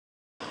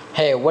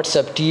Hey, what's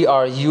up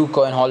TRU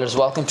coin holders?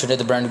 Welcome to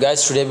the brand,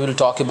 guys. Today we will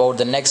talk about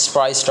the next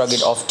price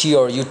target of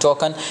TRU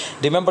token.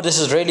 Remember, this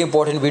is really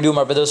important video,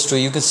 my brothers. So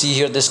you can see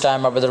here this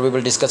time, my brother, we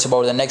will discuss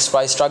about the next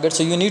price target.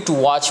 So you need to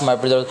watch, my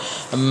brother,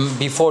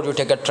 before you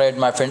take a trade,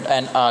 my friend.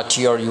 And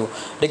TRU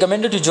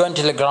recommended to join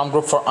Telegram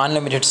group for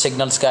unlimited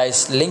signals,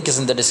 guys. Link is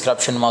in the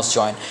description. Must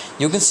join.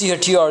 You can see here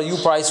TRU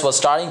price was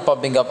starting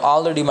pumping up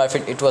already, my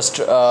friend. It was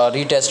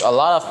retest a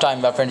lot of time,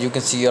 my friend. You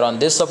can see here on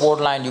this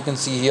support line. You can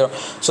see here.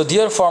 So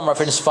therefore, my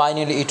friends,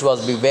 finally it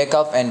was be wake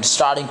up and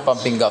starting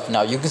pumping up.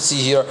 Now you can see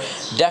here,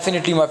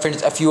 definitely, my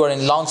friends, if you are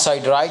in long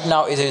side right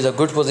now, it is a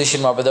good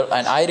position, my brother,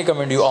 and I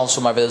recommend you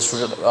also, my brothers,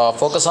 to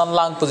focus on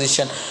long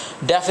position.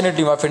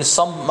 Definitely, my friends,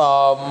 some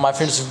my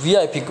friends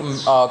VIP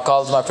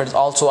calls, my friends,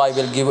 also I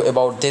will give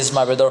about this,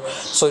 my brother.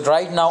 So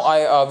right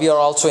now we are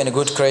also in a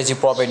good crazy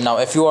profit. Now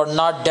if you are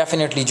not,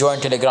 definitely join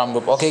Telegram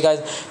group. Okay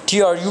guys,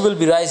 TRU will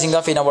be rising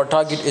up in our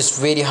target is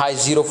very high,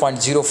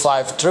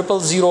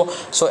 0.05000.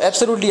 So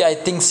absolutely, I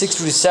think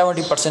 60 to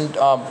 70%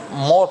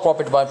 more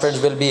profit, my friends,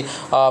 will be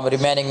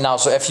remaining now.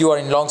 So if you are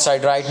in long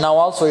side right now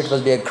also, it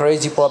will be a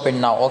crazy profit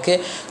now.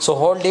 Okay, so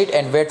hold it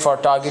and wait for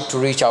target to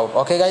reach out.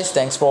 Okay guys,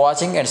 thanks for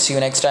watching and see you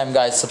next time,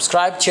 guys.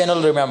 Subscribe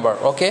channel, remember.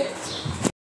 Okay.